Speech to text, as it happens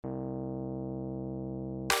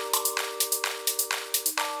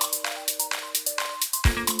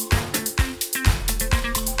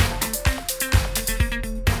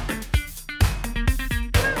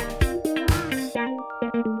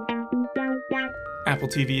Apple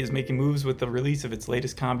TV is making moves with the release of its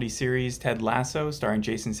latest comedy series, Ted Lasso, starring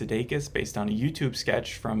Jason Sudeikis, based on a YouTube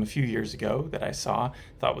sketch from a few years ago that I saw.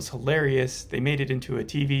 Thought was hilarious. They made it into a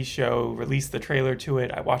TV show, released the trailer to it.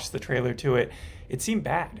 I watched the trailer to it. It seemed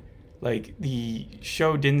bad. Like, the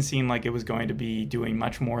show didn't seem like it was going to be doing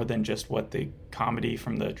much more than just what the comedy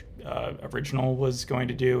from the original was going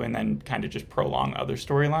to do, and then kind of just prolong other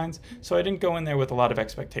storylines. So I didn't go in there with a lot of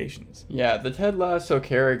expectations. Yeah, the Ted Lasso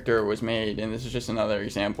character was made, and this is just another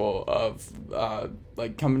example of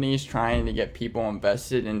like companies trying to get people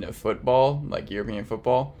invested into football, like European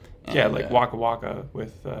football. And, yeah, like Waka Waka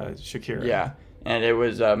with Shakira. Yeah. And it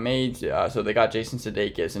was made, so they got Jason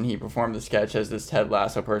Sudeikis, and he performed the sketch as this Ted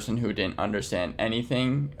Lasso person who didn't understand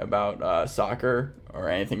anything about soccer or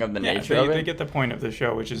anything of the nature of it. They get the point of the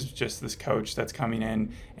show, which is just this coach that's coming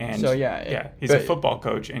in, and so, he's a football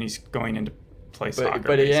coach, and he's going in to play soccer.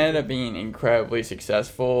 But it ended up being incredibly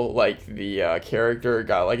successful. Like, the character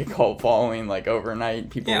got like a cult following like overnight.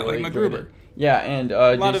 People really like MacGruber. Yeah, and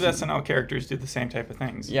a lot of SNL characters do the same type of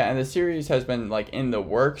things. Yeah, and the series has been like in the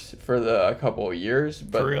works for a couple of years,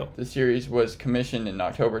 but for real. The series was commissioned in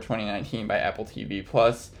October 2019 by Apple TV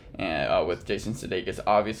Plus, and with Jason Sudeikis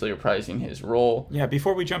obviously reprising his role. Yeah,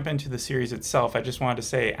 before we jump into the series itself, I just wanted to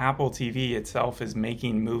say Apple TV itself is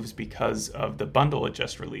making moves because of the bundle it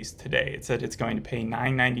just released today. It said it's going to pay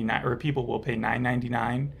 $9.99, or people will pay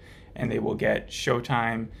 $9.99, and they will get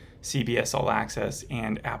Showtime, CBS All Access,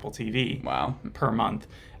 and Apple TV per month.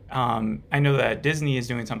 I know that Disney is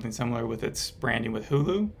doing something similar with its branding with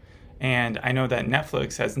Hulu, and I know that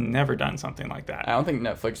Netflix has never done something like that. I don't think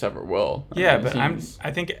Netflix ever will.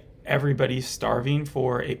 I think everybody's starving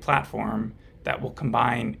for a platform that will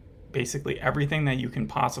combine basically everything that you can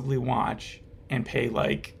possibly watch and pay,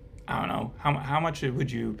 like, I don't know, how much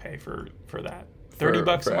would you pay for that? $30 a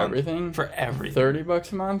month? Everything? For everything.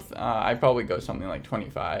 $30 a month? I'd probably go something like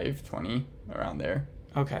 25, 20, around there.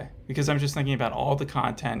 Okay. Because I'm just thinking about all the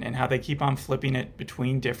content and how they keep on flipping it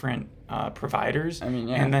between different providers. I mean,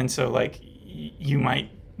 yeah. And then so, like, you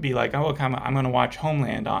might be like, oh, look, I'm going to watch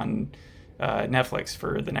Homeland on Netflix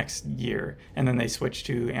for the next year. And then they switch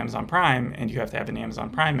to Amazon Prime, and you have to have an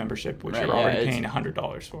Amazon Prime membership, which you're already paying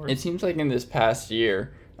 $100 for. It seems like in this past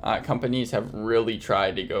year, companies have really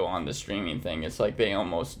tried to go on the streaming thing. It's like they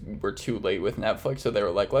almost were too late with Netflix, so they were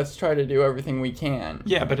like, let's try to do everything we can.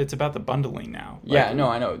 Yeah, but it's about the bundling now. I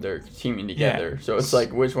know. They're teaming together. Yeah. So it's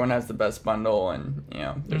like, which one has the best bundle? And,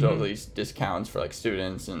 there's all these discounts for, like,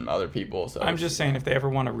 students and other people. So I'm just saying, if they ever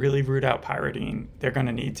want to really root out pirating, they're going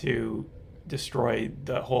to need to destroy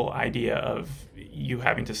the whole idea of you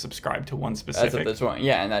having to subscribe to one specific. That's one.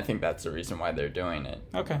 Yeah, and I think that's the reason why they're doing it.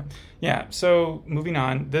 Okay. Yeah, so moving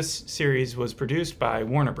on, this series was produced by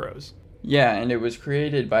Warner Bros. Yeah, and it was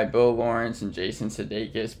created by Bill Lawrence and Jason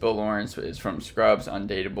Sudeikis. Bill Lawrence is from Scrubs,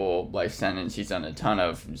 Undateable, Life Sentence. He's done a ton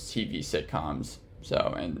of TV sitcoms.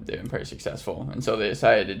 And they've been pretty successful. And so they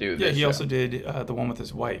decided to do this. Yeah, he also did the one with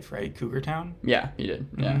his wife, right? Cougar Town? Yeah, he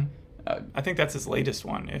did. Mm-hmm. Yeah. I think that's his latest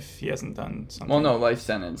one, if he hasn't done something. Well, no, Life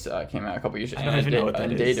Sentence came out a couple years ago. I don't even know what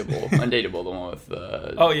that is. Undateable, the one with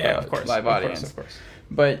the of course, live audience. Of course.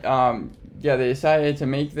 But, they decided to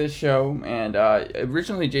make this show, and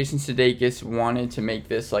originally Jason Sudeikis wanted to make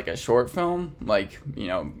this like a short film, like,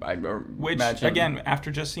 Which, again,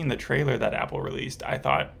 after just seeing the trailer that Apple released, I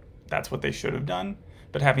thought that's what they should have done.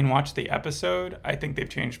 But having watched the episode, I think they've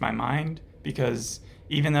changed my mind, because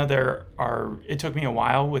even though it took me a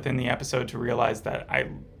while within the episode to realize that I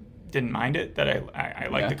didn't mind it, that I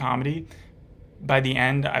liked the comedy. By the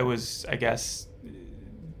end, I was, I guess,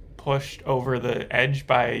 pushed over the edge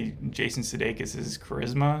by Jason Sudeikis'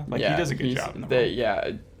 charisma. Like, he does a good job in the role.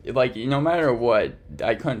 Yeah, like, no matter what,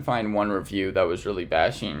 I couldn't find one review that was really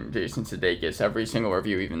bashing Jason Sudeikis. Every single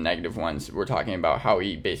review, even negative ones, were talking about how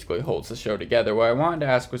he basically holds the show together. What I wanted to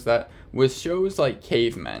ask was that with shows like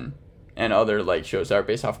Cavemen and other, like, shows that are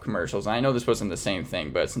based off commercials, and I know this wasn't the same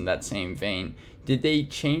thing, but it's in that same vein, did they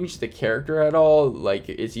change the character at all? Like,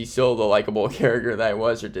 is he still the likable character that he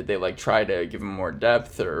was, or did they, like, try to give him more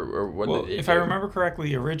depth, or what did they do? If I remember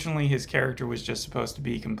correctly, originally his character was just supposed to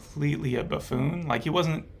be completely a buffoon. Like, he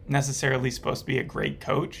wasn't necessarily supposed to be a great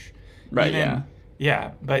coach. Right,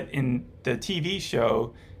 Yeah, but in the TV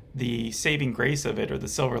show, the saving grace of it, or the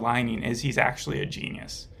silver lining, is he's actually a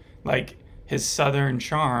genius. Like, his southern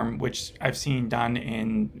charm, which I've seen done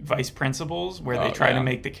in Vice Principals, where they try to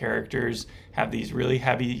make the characters have these really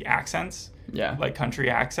heavy accents, like country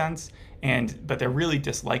accents, but they're really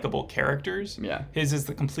dislikable characters. Yeah. His is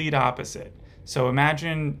the complete opposite. So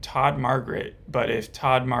imagine Todd Margaret, but if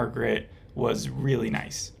Todd Margaret was really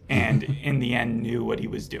nice and in the end knew what he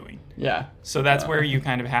was doing. Yeah. So that's where you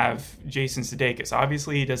kind of have Jason Sudeikis.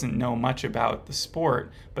 Obviously, he doesn't know much about the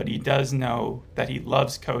sport, but he does know that he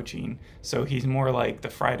loves coaching. So he's more like the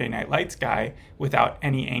Friday Night Lights guy without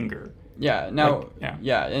any anger. Yeah. Now.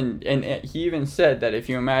 Yeah. And he even said that if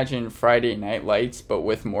you imagine Friday Night Lights but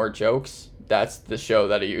with more jokes, that's the show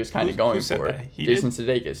that he was kind of going for. That? Jason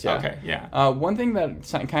Sudeikis. Yeah. Okay. Yeah. One thing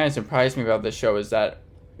that kind of surprised me about this show is that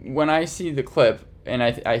when I see the clip and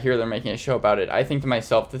I hear they're making a show about it, I think to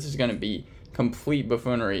myself, this is going to be complete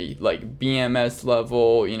buffoonery, like BMS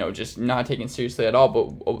level, just not taken seriously at all.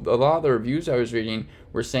 But a lot of the reviews I was reading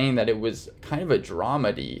were saying that it was kind of a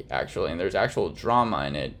dramedy, actually, and there's actual drama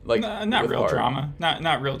in it. Like not real drama.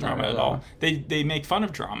 Not real drama at all. They make fun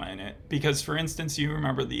of drama in it because, for instance, you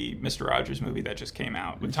remember the Mr. Rogers movie that just came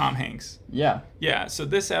out with Tom Hanks. Yeah. Yeah, so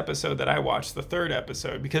this episode that I watched, the third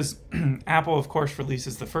episode, because Apple, of course,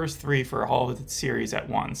 releases the first 3 for all of its series at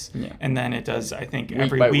once. Yeah. And then it does, I think, week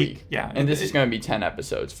every by week. Yeah. And this is going to be 10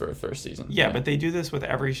 episodes for a first season. Yeah, but they do this with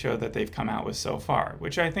every show that they've come out with so far,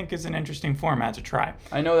 which I think is an interesting format to try.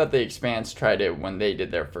 I know that The Expanse tried it when they did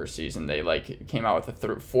their first season. They came out with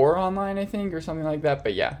a 4 online, I think, or something like that.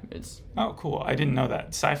 But yeah, it's... Oh, cool. I didn't know that.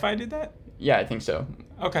 Sci-Fi did that? Yeah, I think so.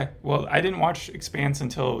 Okay. Well, I didn't watch Expanse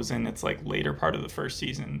until it was in its later part of the first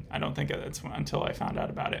season. I don't think that's until I found out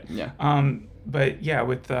about it. Yeah. But yeah,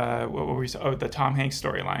 with what were we? Oh, the Tom Hanks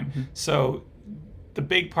storyline. Mm-hmm. So the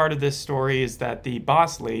big part of this story is that the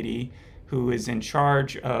boss lady, who is in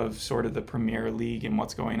charge of sort of the Premier League and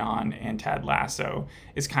what's going on, and Ted Lasso,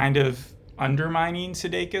 is kind of undermining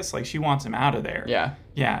Sudeikis. Like, she wants him out of there. Yeah.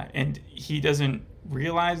 Yeah, and he doesn't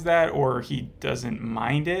realize that, or he doesn't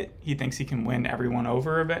mind it. He thinks he can win everyone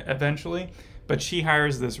over eventually. But she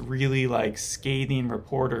hires this really, scathing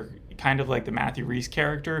reporter, kind of like the Matthew Rhys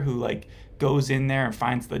character, who, goes in there and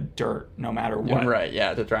finds the dirt no matter what. Right,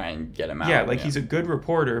 yeah, to try and get him out. Yeah, he's a good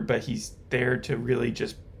reporter, but he's there to really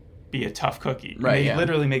just be a tough cookie. Right, they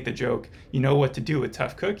literally make the joke, you know what to do with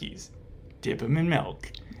tough cookies? Dip them in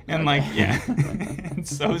milk. And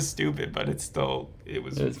it's so stupid, but it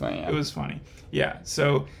was funny. Yeah. It was funny. Yeah.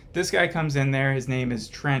 So this guy comes in there. His name is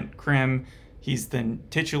Trent Krim. He's the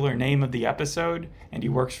titular name of the episode, and he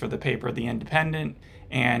works for the paper The Independent.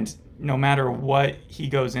 And no matter what he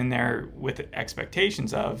goes in there with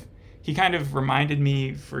expectations of, he kind of reminded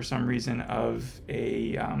me for some reason of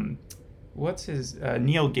a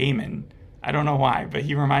Neil Gaiman. I don't know why, but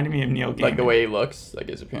he reminded me of Neil Gaiman. Like the way he looks, like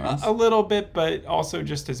his appearance? A little bit, but also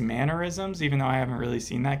just his mannerisms, even though I haven't really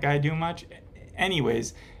seen that guy do much.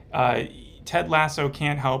 Anyways, Ted Lasso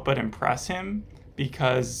can't help but impress him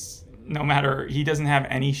because he doesn't have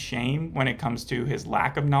any shame when it comes to his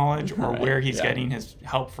lack of knowledge or where he's getting his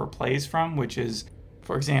help for plays from, which is,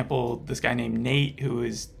 for example, this guy named Nate, who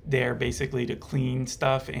is there basically to clean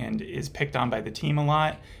stuff and is picked on by the team a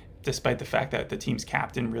lot, despite the fact that the team's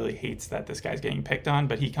captain really hates that this guy's getting picked on.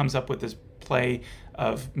 But he comes up with this play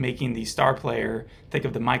of making the star player, think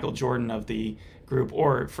of the Michael Jordan of the group,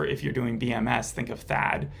 or for if you're doing BMS, think of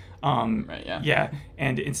Thad. Right, yeah. Yeah,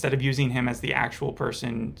 and instead of using him as the actual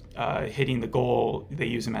person hitting the goal, they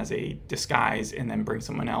use him as a disguise and then bring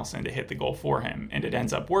someone else in to hit the goal for him. And it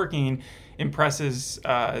ends up working, impresses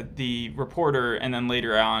the reporter, and then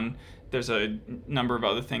later on, there's a number of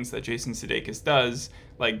other things that Jason Sudeikis does,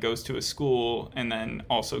 like goes to a school and then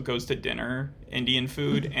also goes to dinner, Indian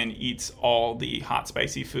food, and eats all the hot,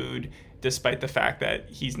 spicy food, despite the fact that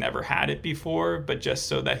he's never had it before, but just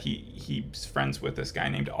so that he's friends with this guy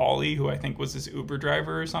named Ollie, who I think was his Uber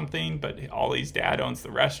driver or something, but Ollie's dad owns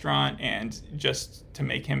the restaurant, and just to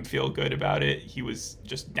make him feel good about it, he was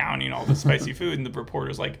just downing all the spicy food, and the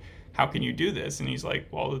reporter's like, how can you do this? And he's like,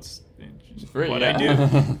 well, it's free, what I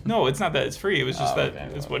do. No, it's not that it's free. It was just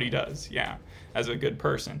it's what he does. Yeah, as a good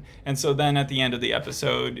person. And so then at the end of the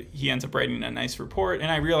episode, he ends up writing a nice report. And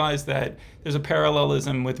I realized that there's a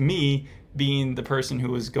parallelism with me being the person who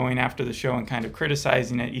was going after the show and kind of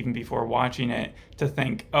criticizing it even before watching it, to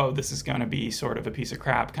think, oh, this is going to be sort of a piece of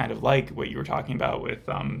crap, kind of like what you were talking about with,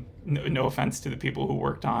 no offense to the people who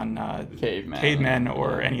worked on Cavemen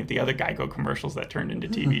or any of the other Geico commercials that turned into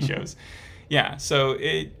TV shows. Yeah, so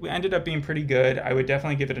it ended up being pretty good. I would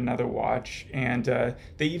definitely give it another watch. And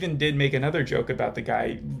they even did make another joke about the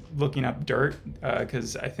guy looking up dirt,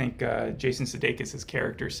 because I think Jason Sudeikis'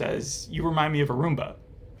 character says, you remind me of a Roomba.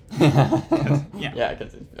 Yeah,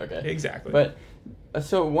 because okay. Exactly. But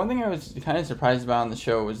so one thing I was kind of surprised about on the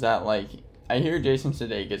show was that, I hear Jason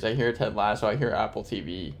Sudeikis, I hear Ted Lasso, I hear Apple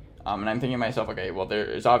TV, and I'm thinking to myself, okay, well, there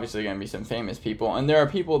is obviously going to be some famous people, and there are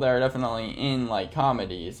people that are definitely in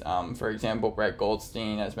comedies. For example, Brett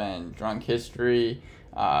Goldstein has been in Drunk History.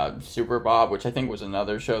 Super Bob, which I think was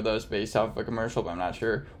another show that was based off of a commercial, but I'm not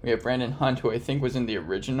sure. We have Brandon Hunt, who I think was in the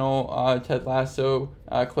original Ted Lasso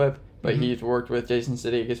clip, but he's worked with Jason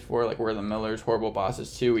Sudeikis before, like We're the Millers, Horrible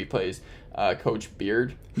Bosses 2. He plays Coach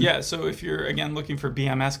Beard. Yeah, so if you're, again, looking for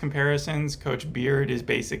BMS comparisons, Coach Beard is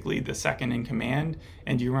basically the second in command.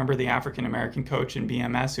 And do you remember the African-American coach in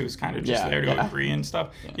BMS who was kind of just there to agree and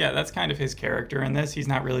stuff? Yeah, that's kind of his character in this. He's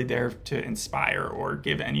not really there to inspire or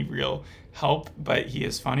give any real help, but he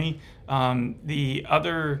is funny. The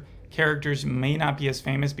other characters may not be as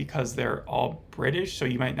famous because they're all British, so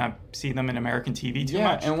you might not see them in American TV too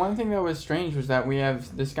much. Yeah, and one thing that was strange was that we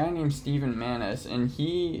have this guy named Stephen Maness, and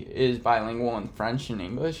he is bilingual in French and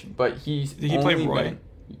English, but Did he play Roy?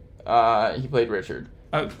 He played Richard,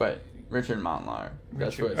 but Richard Montlar.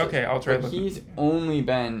 That's what it says. Okay, I'll try. But he's only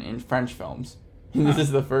been in French films. This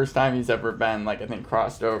is the first time he's ever been, like, I think,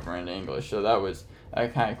 crossed over into English, so that was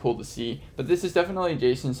kind of cool to see. But this is definitely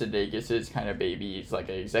Jason Sudeikis' kind of baby. He's like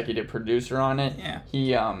an executive producer on it. Yeah.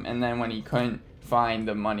 He and then when he couldn't find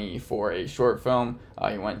the money for a short film,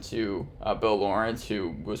 he went to Bill Lawrence,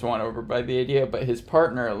 who was won over by the idea. But his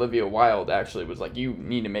partner Olivia Wilde actually was like, "You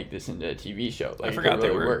need to make this into a TV show." Like, I forgot really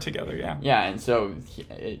they were work together. Yeah. Yeah, and so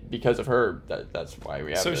because of her, that's why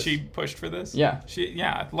we have. So this. she pushed for this. Yeah.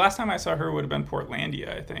 Last time I saw her would have been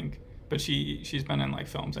Portlandia, I think. But she's been in like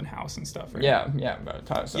films and House and stuff, right? Yeah, about a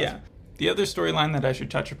ton of stuff. Yeah. The other storyline that I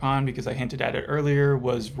should touch upon, because I hinted at it earlier,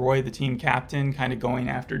 was Roy, the team captain, kind of going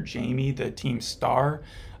after Jamie, the team star,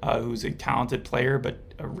 who's a talented player but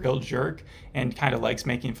a real jerk, and kind of likes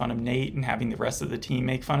making fun of Nate and having the rest of the team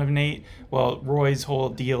make fun of Nate. Well, Roy's whole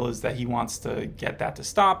deal is that he wants to get that to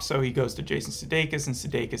stop, so he goes to Jason Sudeikis, and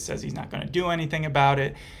Sudeikis says he's not going to do anything about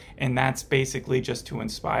it. And that's basically just to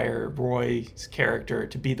inspire Roy's character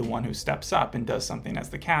to be the one who steps up and does something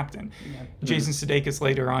as the captain. Yeah. Jason Sudeikis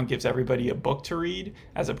later on gives everybody a book to read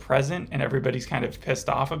as a present, and everybody's kind of pissed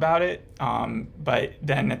off about it. But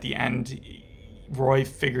then at the end, Roy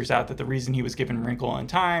figures out that the reason he was given Wrinkle in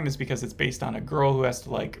Time is because it's based on a girl who has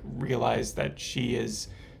to like realize that she is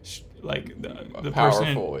like the powerful,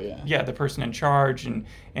 person, the person in charge and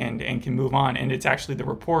can move on. And it's actually the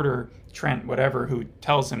reporter, Trent, whatever, who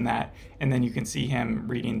tells him that, and then you can see him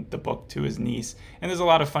reading the book to his niece. And there's a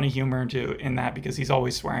lot of funny humor in that because he's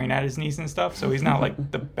always swearing at his niece and stuff. So he's not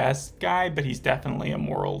like the best guy, but he's definitely a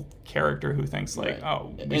moral character who thinks like,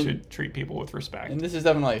 we should treat people with respect. And this is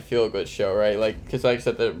definitely a feel-good show, right? Like, because like I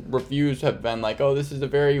said, the reviews have been like, oh, this is a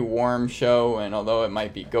very warm show, and although it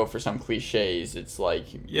might go for some cliches, it's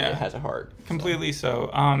like it has a heart. Completely so.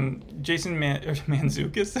 Jason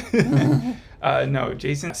Mantzoukas?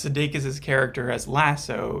 Jason Sudeikis' character as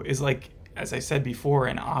Lasso is like, as I said before,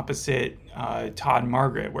 an opposite Todd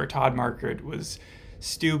Margaret, where Todd Margaret was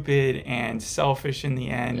stupid and selfish in the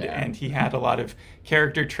end, and he had a lot of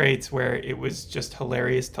character traits where it was just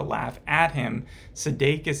hilarious to laugh at him.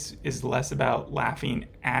 Sudeikis is less about laughing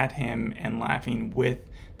at him and laughing with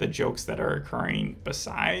the jokes that are occurring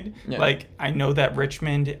beside. Yeah. Like, I know that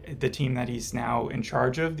Richmond, the team that he's now in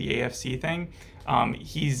charge of, the AFC thing,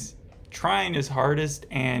 he's trying his hardest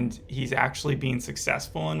and he's actually being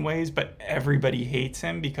successful in ways, but everybody hates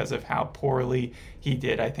him because of how poorly he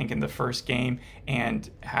did, I think, in the first game, and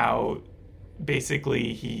how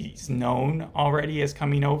basically he's known already as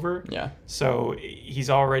coming over. Yeah. So he's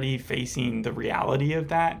already facing the reality of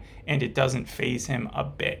that, and it doesn't faze him a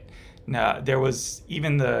bit. Now, there was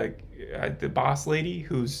even the boss lady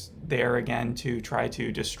who's there again to try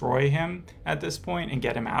to destroy him at this point and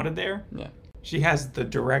get him out of there. Yeah. She has the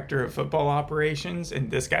director of football operations,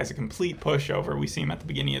 and this guy's a complete pushover. We see him at the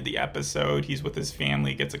beginning of the episode. He's with his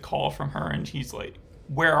family, gets a call from her, and she's like,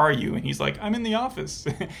 "Where are you?" And he's like, "I'm in the office."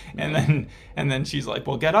 and then she's like,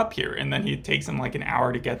 "Well, get up here." And then he takes him like an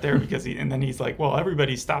hour to get there and then he's like, "Well,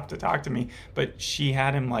 everybody stopped to talk to me." But she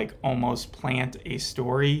had him like almost plant a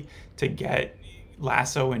story to get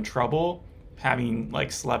Lasso in trouble, having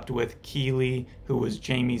like slept with Keely, who was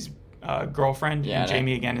Jamie's girlfriend, and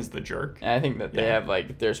Jamie again is the jerk. And I think that they have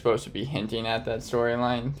like, they're supposed to be hinting at that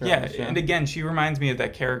storyline. Yeah, and again, she reminds me of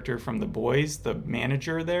that character from The Boys, the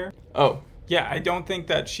manager there. Oh. Yeah, I don't think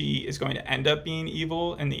that she is going to end up being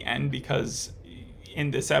evil in the end, because in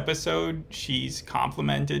this episode, she's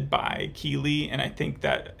complimented by Keely, and I think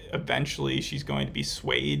that eventually she's going to be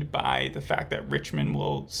swayed by the fact that Richmond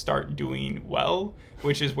will start doing well,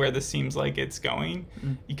 which is where this seems like it's going,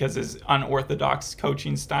 because his unorthodox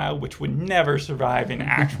coaching style, which would never survive in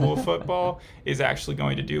actual football, is actually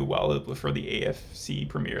going to do well for the AFC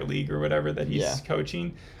Premier League or whatever that he's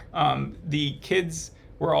coaching. The kids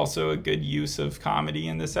were also a good use of comedy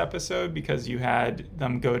in this episode, because you had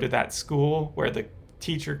them go to that school where the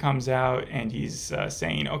teacher comes out and he's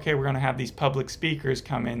saying, okay, we're going to have these public speakers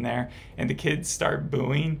come in there, and the kids start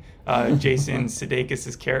booing Jason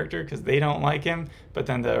Sudeikis' character because they don't like him. But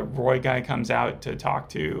then the Roy guy comes out to talk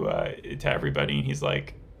to everybody, and he's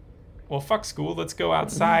like, well, fuck school, let's go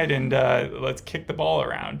outside and let's kick the ball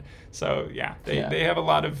around. So yeah, they have a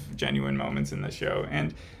lot of genuine moments in the show,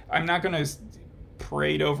 and I'm not going to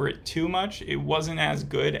parade over it too much. It wasn't as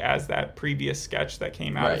good as that previous sketch that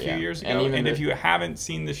came out a few years ago. And if you haven't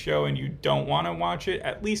seen the show and you don't want to watch it,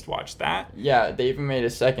 at least watch that. Yeah, they even made a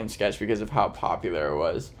second sketch because of how popular it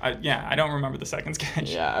was. I don't remember the second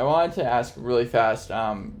sketch. Yeah, I wanted to ask really fast.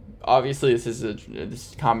 Obviously, this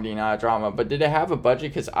is comedy, not a drama, but did it have a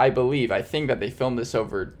budget? Because I think that they filmed this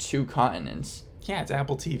over 2 continents. Yeah, it's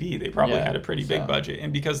Apple TV. They probably had a pretty big budget.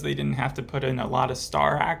 And because they didn't have to put in a lot of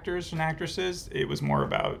star actors and actresses, it was more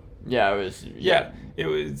about... Yeah, it was... it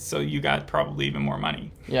was, so you got probably even more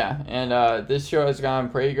money. Yeah, and this show has gotten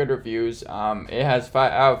pretty good reviews. It has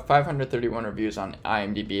 531 reviews on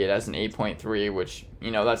IMDb. It has an 8.3, which,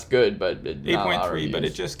 that's good, but... 8.3, but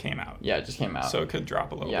it just came out. Yeah, it just came out. So it could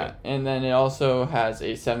drop a little bit. Yeah, and then it also has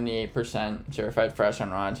a 78% certified fresh on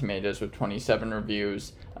Rotten Tomatoes with 27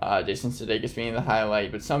 reviews. Jason Sudeikis being the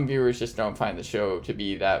highlight, but some viewers just don't find the show to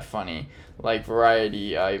be that funny. Like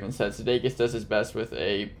Variety even said, Sudeikis does his best with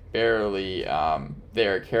a barely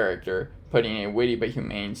there character, putting a witty but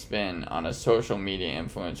humane spin on a social media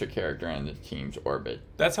influencer character in the team's orbit.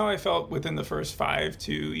 That's how I felt within the first 5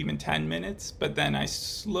 to even 10 minutes, but then I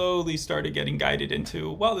slowly started getting guided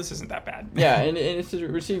into, well, this isn't that bad. Yeah, and it's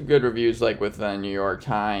received good reviews, like with the New York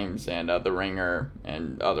Times and The Ringer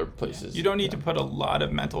and other places. You don't need to put a lot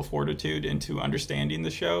of mental fortitude into understanding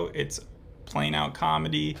the show. It's plain out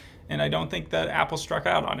comedy, and I don't think that Apple struck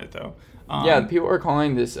out on it, though. People are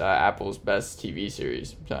calling this Apple's best TV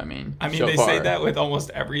series. So, I mean, so they far. say that with almost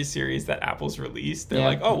every series that Apple's released. They're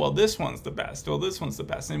like, oh, well, this one's the best. Well, this one's the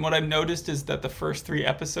best. And what I've noticed is that the first 3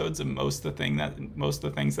 episodes of most of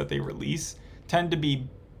the things that they release tend to be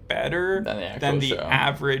better than the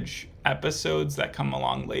average episodes that come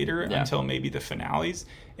along later until maybe the finales.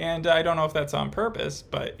 And I don't know if that's on purpose,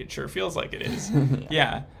 but it sure feels like it is.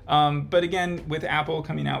 But again, with Apple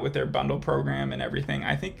coming out with their bundle program and everything,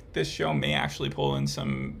 I think this show may actually pull in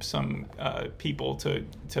some people to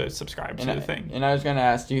subscribe to the thing. And I was going to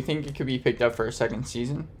ask, do you think it could be picked up for a second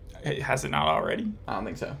season? Has it not already? I don't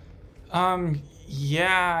think so.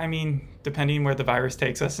 Yeah, I mean, depending where the virus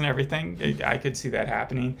takes us and everything, I could see that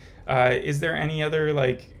happening. Is there any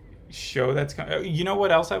other, show that's... You know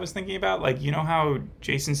what else I was thinking about? You know how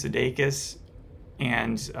Jason Sudeikis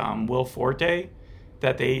and Will Forte,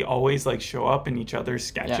 that they always, show up in each other's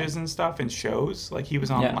sketches and stuff and shows? He was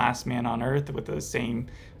on Last Man on Earth with the same...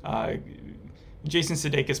 Jason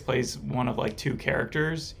Sudeikis plays one of, 2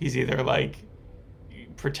 characters. He's either,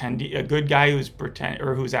 pretending a good guy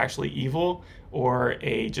who's actually evil, or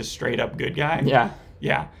a just straight up good guy.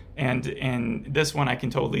 Yeah. And in this one, I can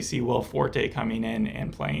totally see Will Forte coming in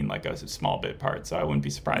and playing a small bit part. So I wouldn't be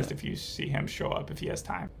surprised if you see him show up if he has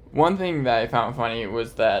time. One thing that I found funny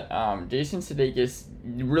was that Jason Sudeikis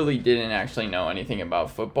really didn't actually know anything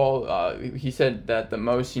about football. He said that the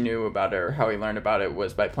most he knew about it, or how he learned about it,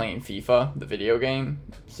 was by playing FIFA, the video game.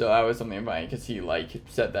 So that was something funny because he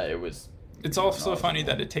said that it was... It's also funny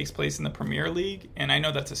that it takes place in the Premier League, and I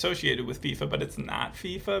know that's associated with FIFA, but it's not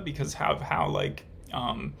FIFA because how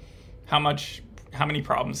many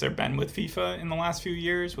problems there have been with FIFA in the last few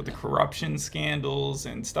years with the corruption scandals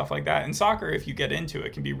and stuff like that. And soccer, if you get into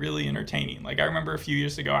it, can be really entertaining. I remember a few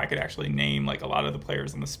years ago, I could actually name a lot of the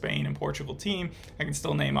players on the Spain and Portugal team. I can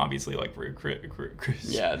still name obviously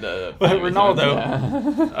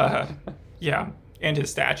Ronaldo. Yeah. And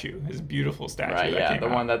his statue, his beautiful statue. Right, that came the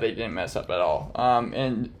out. one that they didn't mess up at all.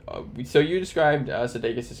 So you described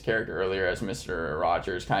Sudeikis' character earlier as Mr.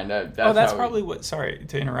 Rogers, kind of. That's probably what. Sorry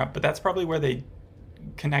to interrupt, but that's probably where they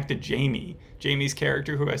connected Jamie. Jamie's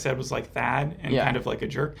character, who I said was like Thad and kind of like a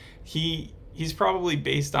jerk. He's probably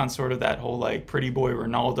based on sort of that whole pretty boy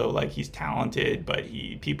Ronaldo, he's talented, but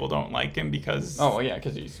people don't like him because... Oh, yeah,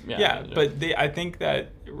 because he's... but I think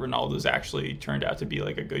that Ronaldo's actually turned out to be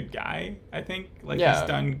a good guy, I think. He's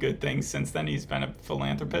done good things since then. He's been a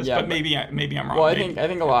philanthropist, but maybe I'm wrong. Well, I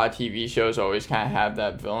think a lot of TV shows always kind of have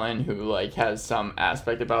that villain who has some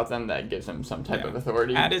aspect about them that gives him some type of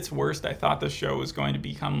authority. At its worst, I thought the show was going to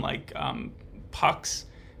become Pucks,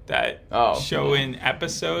 that show in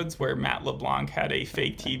episodes where Matt LeBlanc had a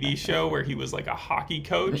fake TV show where he was a hockey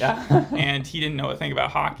coach and he didn't know a thing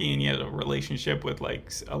about hockey, and he had a relationship with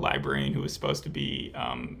a librarian who was supposed to be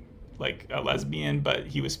like a lesbian, but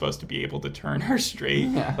he was supposed to be able to turn her straight.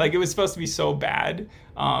 Yeah. Like, it was supposed to be so bad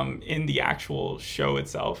in the actual show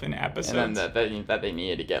itself, in episodes. And then that they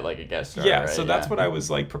needed to get like a guest star. Yeah, right? so that's what I was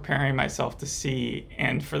like preparing myself to see,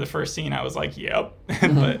 and for the first scene I was like, yep.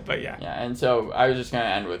 but yeah. Yeah, and so I was just going to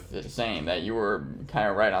end with saying that you were kind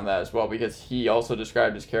of right on that as well, because he also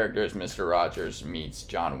described his character as Mr. Rogers meets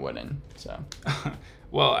John Wooden. So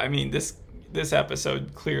well, I mean, this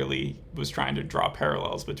episode clearly was trying to draw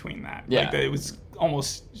parallels between that. Yeah. Like, it was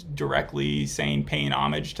almost directly paying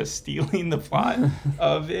homage to stealing the plot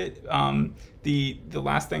of it. The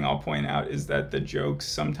last thing I'll point out is that the jokes,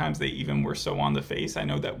 sometimes they even were so on the face. I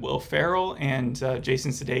know that Will Ferrell and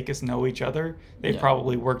Jason Sudeikis know each other. They've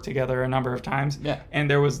probably worked together a number of times. Yeah. And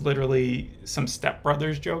there was literally some Step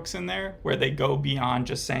Brothers jokes in there where they go beyond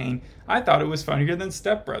just saying, I thought it was funnier than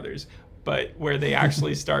Step Brothers, but where they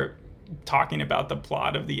actually start talking about the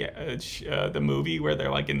plot of the movie, where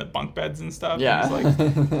they're like in the bunk beds and stuff. Yeah. And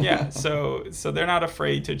it's like, yeah. So they're not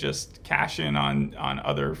afraid to just cash in on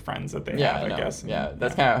other friends that they have, I guess. Yeah,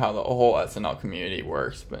 that's kind of how the whole SNL community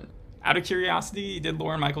works. But out of curiosity, did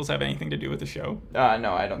Lorne Michaels have anything to do with the show? No,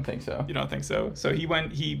 I don't think so. You don't think so? So he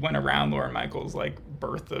went around Lorne Michaels' like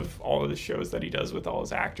birth of all of the shows that he does with all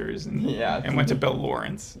his actors, and went to Bill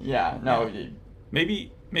Lawrence. Yeah, no. Yeah.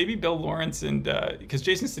 Maybe Bill Lawrence and because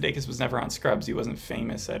Jason Sudeikis was never on Scrubs, he wasn't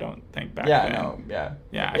famous, I don't think, back then.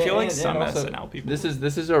 Yeah. I feel like some SNL people. This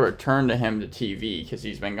is a return to him to TV, because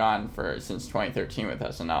he's been gone since 2013 with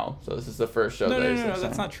SNL. So this is the first show. No,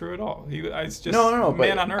 that's not true at all. It's just no.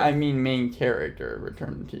 Man on Earth. I mean, main character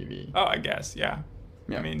return to TV. Oh, I guess, yeah.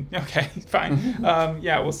 Yeah. I mean, okay, fine.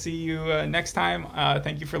 We'll see you next time.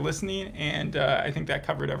 Thank you for listening, and I think that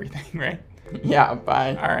covered everything, right? Yeah.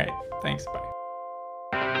 Bye. All right. Thanks. Bye.